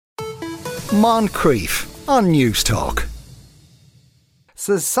Moncrief on News Talk.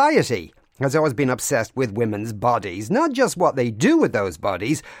 Society has always been obsessed with women's bodies, not just what they do with those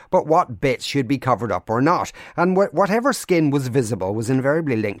bodies, but what bits should be covered up or not. And whatever skin was visible was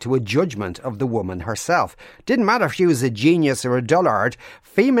invariably linked to a judgment of the woman herself. Didn't matter if she was a genius or a dullard,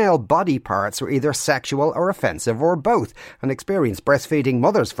 female body parts were either sexual or offensive or both. And experienced breastfeeding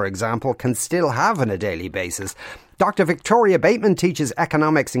mothers, for example, can still have on a daily basis. Dr. Victoria Bateman teaches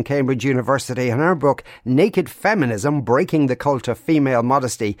economics in Cambridge University, and her book, Naked Feminism, Breaking the Cult of Female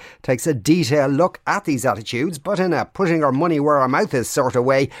Modesty, takes a detailed look at these attitudes, but in a putting her money where her mouth is sort of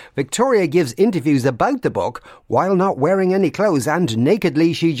way. Victoria gives interviews about the book while not wearing any clothes, and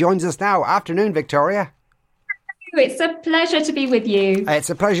nakedly she joins us now. Afternoon, Victoria. It's a pleasure to be with you.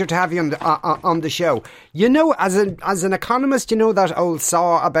 It's a pleasure to have you on the show. You know, as an economist, you know that old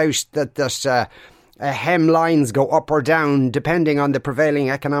saw about that hemlines go up or down depending on the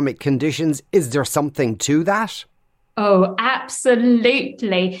prevailing economic conditions. Is there something to that? Oh,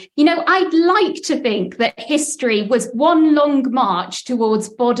 absolutely. You know, I'd like to think that history was one long march towards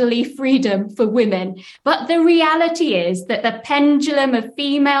bodily freedom for women. But the reality is that the pendulum of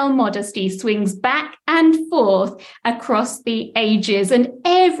female modesty swings back and forth across the ages, and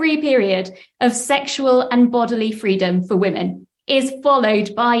every period of sexual and bodily freedom for women is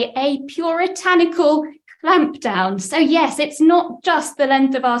followed by a puritanical clampdown. So yes, it's not just the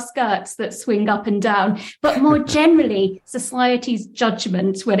length of our skirts that swing up and down, but more generally society's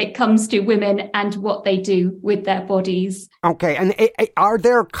judgment when it comes to women and what they do with their bodies. Okay, and are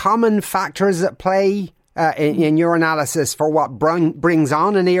there common factors at play in your analysis for what brings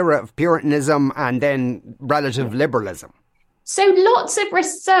on an era of Puritanism and then relative liberalism? So lots of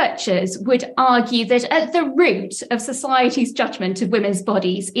researchers would argue that at the root of society's judgment of women's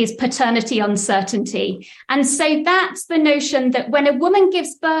bodies is paternity uncertainty. And so that's the notion that when a woman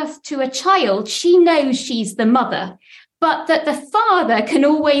gives birth to a child, she knows she's the mother, but that the father can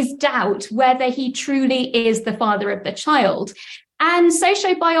always doubt whether he truly is the father of the child. And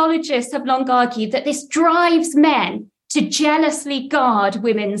sociobiologists have long argued that this drives men to jealously guard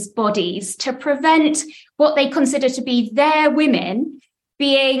women's bodies, to prevent what they consider to be their women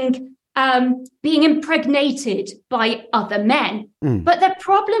being impregnated by other men. But the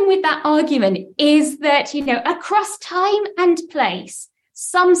problem with that argument is that, you know, across time and place,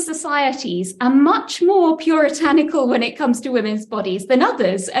 some societies are much more puritanical when it comes to women's bodies than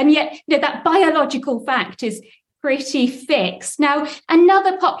others. And yet, you know, that biological fact is pretty fixed. Now,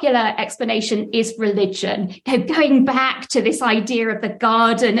 another popular explanation is religion. You know, going back to this idea of the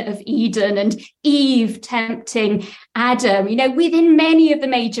Garden of Eden and Eve tempting Adam, you know, within many of the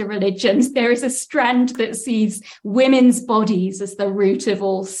major religions, there is a strand that sees women's bodies as the root of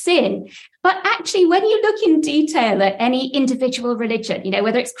all sin. But actually, when you look in detail at any individual religion, you know,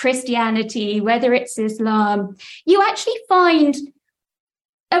 whether it's Christianity, whether it's Islam, you actually find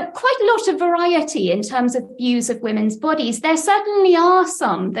quite a lot of variety in terms of views of women's bodies. There certainly are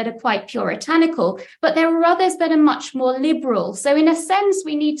some that are quite puritanical, but there are others that are much more liberal. So in a sense,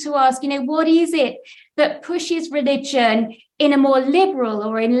 we need to ask, you know, what is it that pushes religion in a more liberal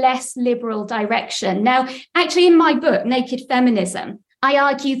or in less liberal direction? Now, actually, in my book, Naked Feminism, I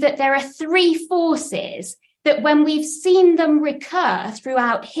argue that there are three forces that when we've seen them recur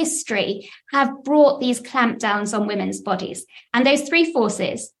throughout history, have brought these clampdowns on women's bodies. And those three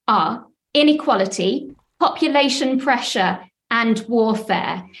forces are inequality, population pressure, and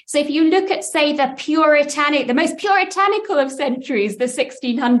warfare. So if you look at, say, the most puritanical of centuries, the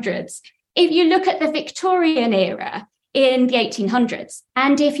 1600s, if you look at the Victorian era in the 1800s,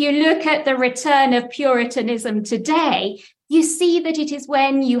 and if you look at the return of Puritanism today, you see that it is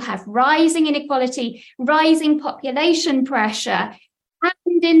when you have rising inequality, rising population pressure,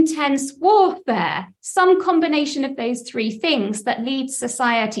 and intense warfare, some combination of those three things that leads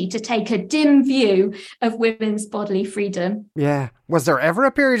society to take a dim view of women's bodily freedom. Yeah. Was there ever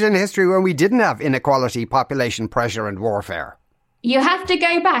a period in history when we didn't have inequality, population pressure and warfare? You have to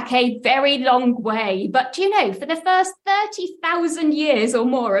go back a very long way. But, you know, for the first 30,000 years or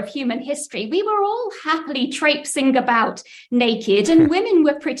more of human history, we were all happily traipsing about naked, and women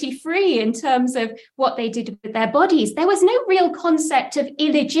were pretty free in terms of what they did with their bodies. There was no real concept of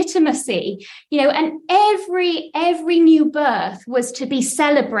illegitimacy, you know, and every new birth was to be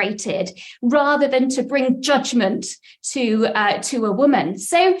celebrated rather than to bring judgment to a woman.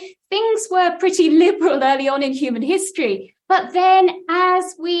 So things were pretty liberal early on in human history. But then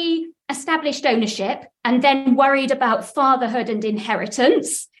as we established ownership and then worried about fatherhood and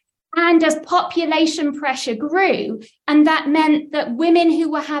inheritance, And as population pressure grew, and that meant that women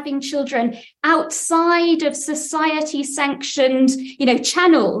who were having children outside of society-sanctioned,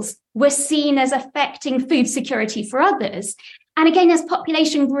 channels were seen as affecting food security for others. And again, as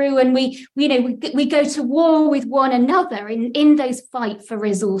population grew and we go to war with one another in those fight for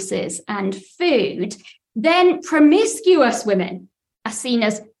resources and food, then promiscuous women are seen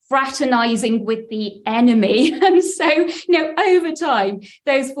as fraternizing with the enemy. And so, over time,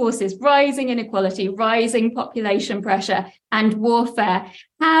 those forces, rising inequality, rising population pressure and warfare,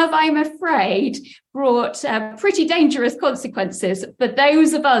 have, I'm afraid, brought pretty dangerous consequences for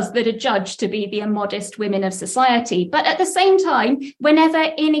those of us that are judged to be the immodest women of society. But at the same time, whenever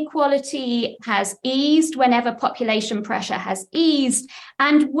inequality has eased, whenever population pressure has eased,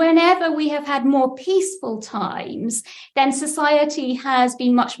 and whenever we have had more peaceful times, then society has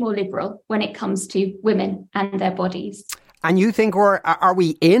been much more liberal when it comes to women and their bodies. And you think are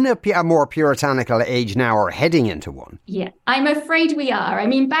we in a more puritanical age now, or heading into one? Yeah, I'm afraid we are. I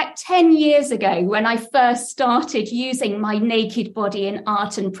mean, back 10 years ago, when I first started using my naked body in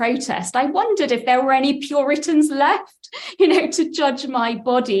art and protest, I wondered if there were any Puritans left, to judge my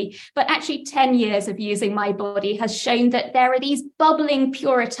body. But actually 10 years of using my body has shown that there are these bubbling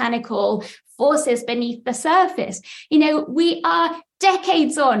puritanical forces beneath the surface. We are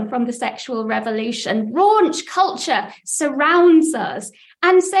decades on from the sexual revolution. Raunch culture surrounds us.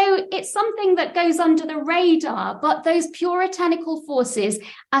 And so it's something that goes under the radar, but those puritanical forces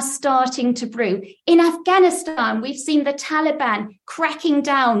are starting to brew. In Afghanistan, we've seen the Taliban cracking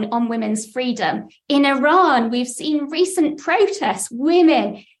down on women's freedom. In Iran, we've seen recent protests,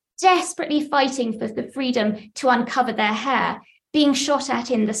 women desperately fighting for the freedom to uncover their hair, being shot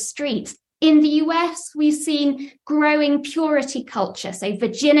at in the streets. In the US, we've seen growing purity culture, so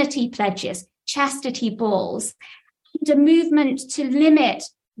virginity pledges, chastity balls, and a movement to limit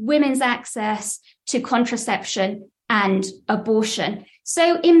women's access to contraception and abortion.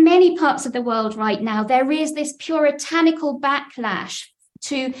 So in many parts of the world right now, there is this puritanical backlash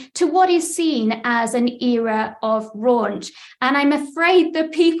to what is seen as an era of raunch. And I'm afraid the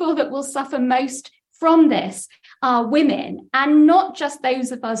people that will suffer most from this are women, and not just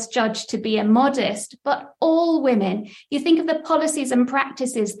those of us judged to be immodest, but all women. You think of the policies and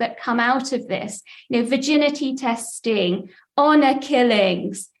practices that come out of this, virginity testing, honor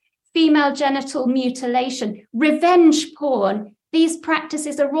killings, female genital mutilation, revenge porn. These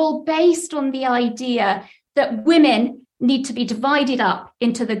practices are all based on the idea that women need to be divided up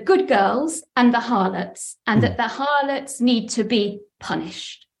into the good girls and the harlots, and that the harlots need to be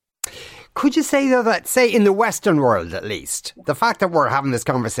punished. Could you say, though, that, say, in the Western world, at least, the fact that we're having this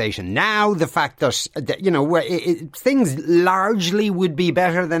conversation now, the fact that things largely would be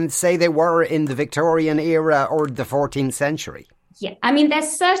better than, say, they were in the Victorian era or the 14th century? Yeah, I mean,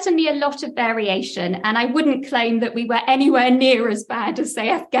 there's certainly a lot of variation, and I wouldn't claim that we were anywhere near as bad as, say,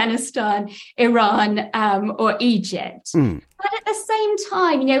 Afghanistan, Iran, or Egypt. But at the same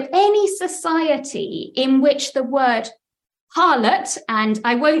time, any society in which the word harlot, and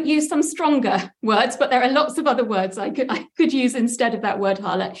I won't use some stronger words, but there are lots of other words I could use instead of that word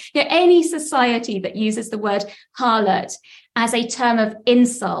harlot. Any society that uses the word harlot as a term of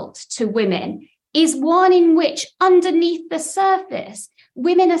insult to women is one in which, underneath the surface,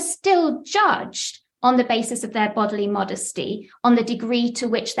 women are still judged on the basis of their bodily modesty, on the degree to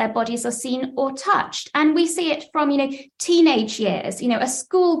which their bodies are seen or touched. And we see it from, teenage years, a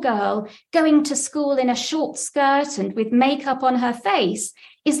schoolgirl going to school in a short skirt and with makeup on her face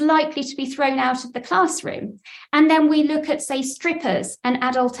is likely to be thrown out of the classroom. And then we look at, say, strippers and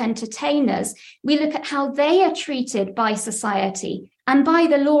adult entertainers. We look at how they are treated by society and by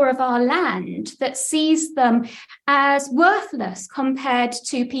the law of our land that sees them as worthless compared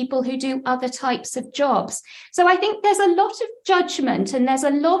to people who do other types of jobs. So I think there's a lot of judgment and there's a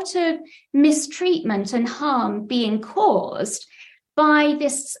lot of mistreatment and harm being caused by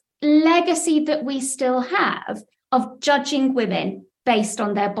this legacy that we still have of judging women based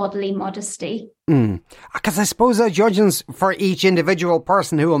on their bodily modesty. Because I suppose the judgments for each individual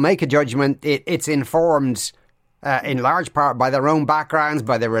person who will make a judgment, it's informed in large part by their own backgrounds,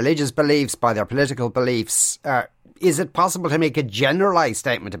 by their religious beliefs, by their political beliefs. Is it possible to make a generalised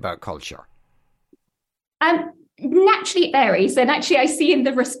statement about culture? Naturally, it varies. And actually, I see in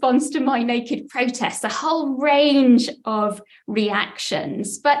the response to my naked protests a whole range of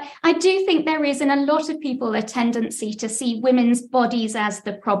reactions. But I do think there is in a lot of people a tendency to see women's bodies as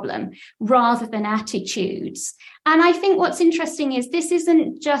the problem rather than attitudes. And I think what's interesting is this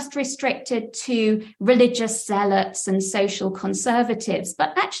isn't just restricted to religious zealots and social conservatives,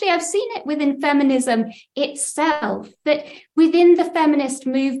 but actually I've seen it within feminism itself, that within the feminist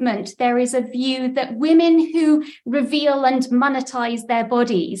movement, there is a view that women who reveal and monetize their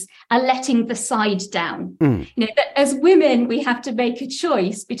bodies are letting the side down. You know, that as women, we have to make a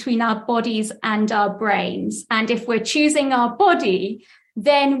choice between our bodies and our brains. And if we're choosing our body,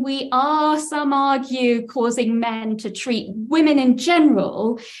 then we are, some argue, causing men to treat women in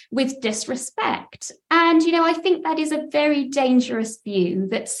general with disrespect. And, you know, I think that is a very dangerous view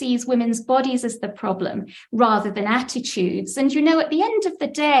that sees women's bodies as the problem rather than attitudes. And, you know, at the end of the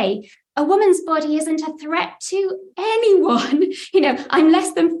day, a woman's body isn't a threat to anyone. You know, I'm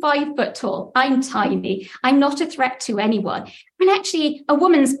less than 5 foot tall. I'm tiny. I'm not a threat to anyone. And actually, a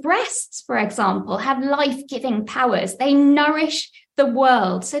woman's breasts, for example, have life-giving powers. They nourish the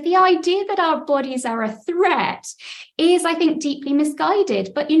world. So the idea that our bodies are a threat is, I think, deeply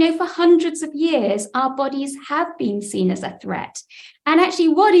misguided. But, you know, for hundreds of years, our bodies have been seen as a threat. And actually,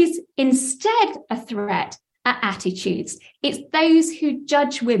 what is instead a threat are attitudes. It's those who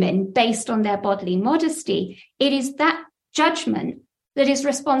judge women based on their bodily modesty. It is that judgment that is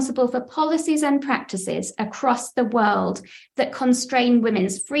responsible for policies and practices across the world that constrain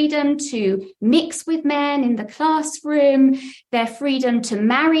women's freedom to mix with men in the classroom, their freedom to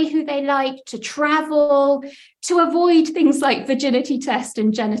marry who they like, to travel, to avoid things like virginity test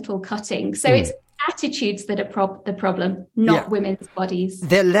and genital cutting. So it's attitudes that are the problem, not women's bodies.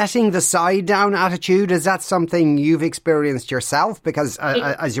 The letting the side down attitude, is that something you've experienced yourself? Because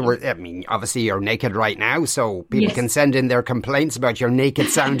as you were, I mean, obviously you're naked right now, so people can send in their complaints about your naked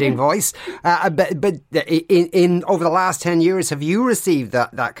sounding voice. But in over the last 10 years, have you received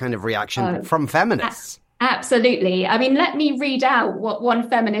that kind of reaction from feminists? Absolutely. I mean, let me read out what one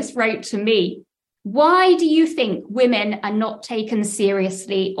feminist wrote to me. Why do you think women are not taken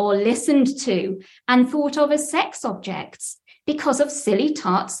seriously or listened to and thought of as sex objects? Because of silly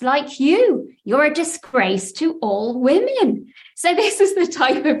tarts like you. You're a disgrace to all women. So this is the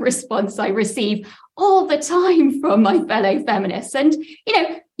type of response I receive all the time from my fellow feminists. And, you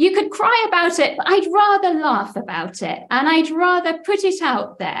know, you could cry about it, but I'd rather laugh about it. And I'd rather put it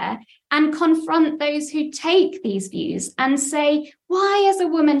out there and confront those who take these views and say, why as a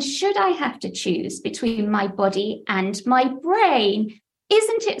woman should I have to choose between my body and my brain?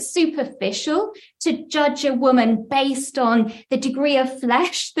 Isn't it superficial to judge a woman based on the degree of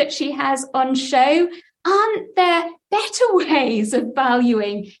flesh that she has on show? Aren't there better ways of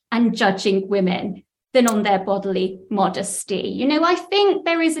valuing and judging women than on their bodily modesty? You know, I think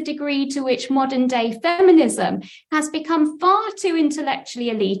there is a degree to which modern day feminism has become far too intellectually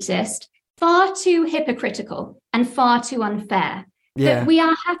elitist, far too hypocritical, and far too unfair. That we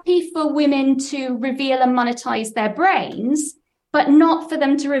are happy for women to reveal and monetize their brains, but not for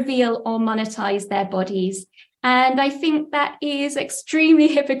them to reveal or monetize their bodies. And I think that is extremely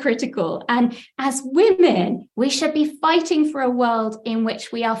hypocritical. And as women, we should be fighting for a world in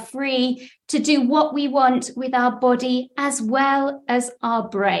which we are free to do what we want with our body as well as our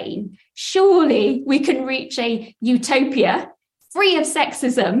brain. Surely we can reach a utopia free of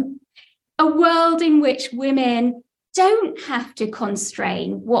sexism, a world in which women don't have to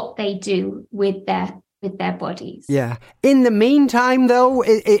constrain what they do with their bodies. Yeah. In the meantime, though,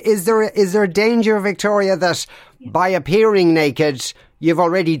 is there a danger, Victoria, that by appearing naked, you've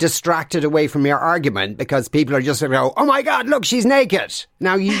already distracted away from your argument because people are just going to go, oh my God, look, she's naked.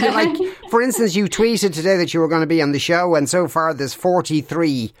 Now, you like, for instance, you tweeted today that you were going to be on the show, and so far there's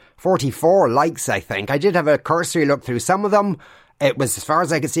 44 likes, I think. I did have a cursory look through some of them. It was, as far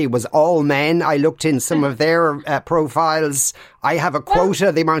as I could see, it was all men. I looked in some of their profiles. I have a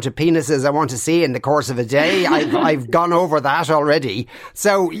quota, the amount of penises I want to see in the course of a day. I've gone over that already.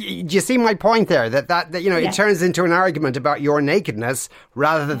 So, do you see my point there? That you know, it turns into an argument about your nakedness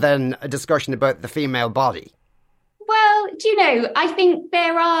rather than a discussion about the female body. Well, do you know, I think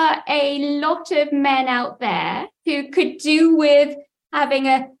there are a lot of men out there who could do with having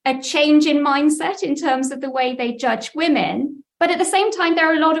a change in mindset in terms of the way they judge women. But at the same time,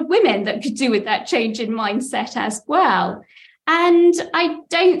 there are a lot of women that could do with that change in mindset as well. And I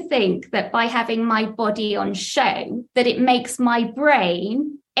don't think that by having my body on show, that it makes my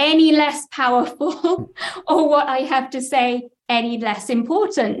brain any less powerful or what I have to say any less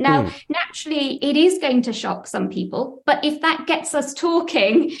important. Now, naturally, it is going to shock some people, but if that gets us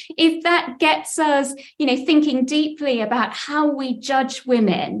talking, if that gets us, thinking deeply about how we judge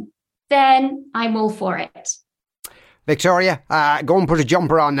women, then I'm all for it. Victoria, go and put a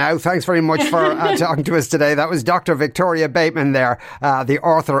jumper on now. Thanks very much for talking to us today. That was Dr. Victoria Bateman there, the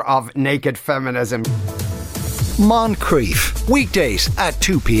author of Naked Feminism. Moncrief, weekdays at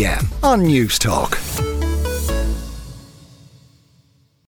 2 p.m. on News Talk.